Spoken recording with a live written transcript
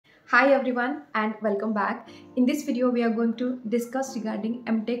Hi everyone and welcome back. In this video we are going to discuss regarding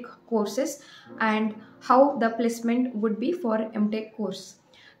MTech courses and how the placement would be for MTech course.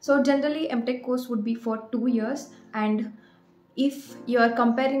 So generally MTech course would be for 2 years, and if you are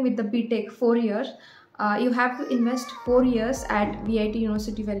comparing with the BTech 4 years, you have to invest 4 years at VIT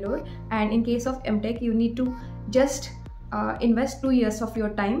University Vellore, and in case of MTech you need to just invest 2 years of your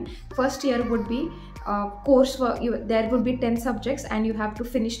time. First year would be course work. There would be 10 subjects and you have to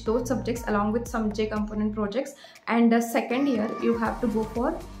finish those subjects along with some J component projects, and the second year you have to go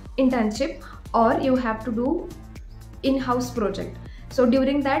for internship or you have to do in-house project. So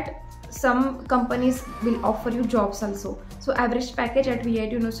during that some companies will offer you jobs also. So average package at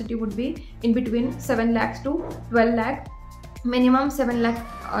VIT University would be in between 7 lakhs to 12 lakh. Minimum 7 lakh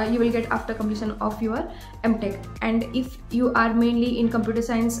you will get after completion of your MTech, and if you are mainly in computer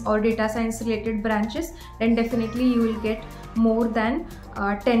science or data science related branches, then definitely you will get more than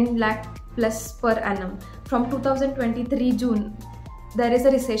 10 lakh plus per annum. From 2023 June there is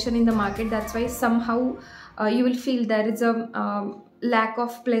a recession in the market, that's why somehow you will feel there is a lack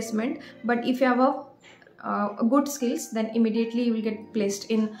of placement, but if you have a good skills, then immediately you will get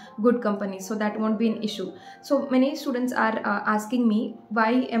placed in good companies, so that won't be an issue. So many students are asking me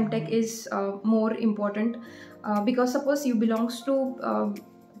why MTech is more important, because suppose you belongs to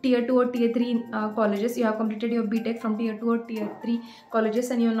tier 2 or tier 3 colleges, you have completed your BTech from tier 2 or tier 3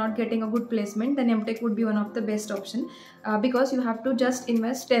 colleges and you are not getting a good placement, then MTech would be one of the best option, because you have to just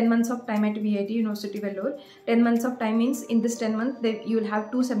invest 10 months of time at VIT University Vellore. 10 months of time means in this 10 months you will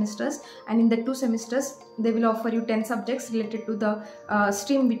have 2 semesters, and in the 2 semesters they will offer you 10 subjects related to the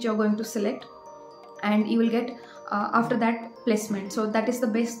stream which you are going to select, and you will get after that placement. So that is the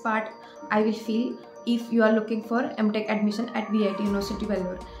best part, I will feel, if you are looking for MTech admission at VIT University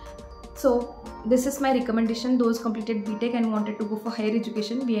Vellore. So this is my recommendation. Those completed BTech and wanted to go for higher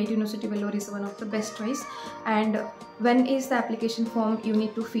education, VIT University Vellore is one of the best choice. And when is the application form you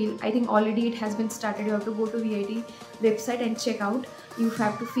need to fill? I think already it has been started. You have to go to VIT website and check out. You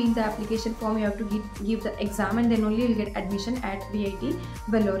have to fill the application form, you have to give the exam, and then only you'll get admission at VIT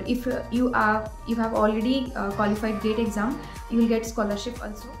Vellore. If you have already qualified GATE exam, you will get scholarship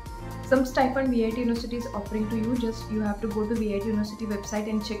also. Some stipend VIT University is offering to you. Just you have to go to VIT University website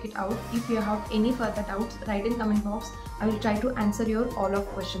and check it out. If you have any further doubts, write in comment box. I will try to answer your all of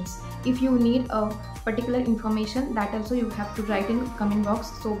questions. If you need a particular information, that also you have to write in comment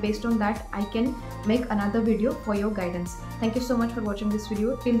box. So based on that, I can make another video for your guidance. Thank you so much for watching this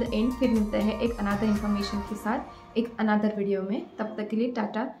video till the end. फिर मिलते हैं एक another information के साथ एक another video में. तब तक के लिए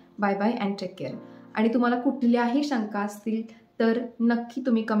Tata, bye bye and take care. आणि तुम्हाला कुठल्याही शंका असतील तर नक्की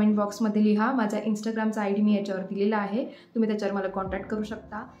तुम्ही कमेंट बॉक्समध्ये लिहा. माझा इंस्टाग्रामचा ID मी याच्यावर दिलेला आहे, तुम्ही त्याच्यावर मला कॉन्टॅक्ट करू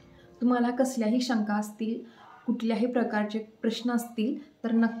शकता. तुम्हाला कसल्याही शंका असतील, कुठल्याही प्रकारचे प्रश्न असतील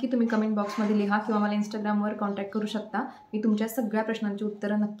तर नक्की तुम्ही कमेंट बॉक्समध्ये लिहा किंवा मला इंस्टाग्रामवर कॉन्टॅक्ट करू शकता. मी तुमच्या सगळ्या प्रश्नांची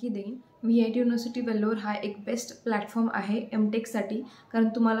उत्तरं नक्की देईन. VIT युनिव्हर्सिटी वेल्लोर हा एक बेस्ट प्लॅटफॉर्म आहे MTechसाठी, कारण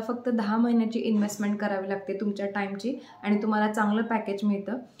तुम्हाला फक्त 10 महिन्याची इन्व्हेस्टमेंट करावी लागते तुमच्या टाईमची, आणि तुम्हाला चांगलं पॅकेज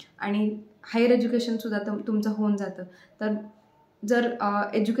मिळतं आणि हायर एज्युकेशनसुद्धा तुमचं होऊन जातं. तर जर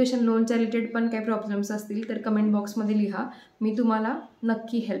एज्युकेशन लोनच्या रिलेटेड पण काही प्रॉब्लेम्स असतील तर कमेंट बॉक्समध्ये लिहा, मी तुम्हाला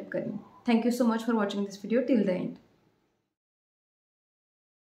नक्की हेल्प करेन. Thank you so much for watching this video till the end.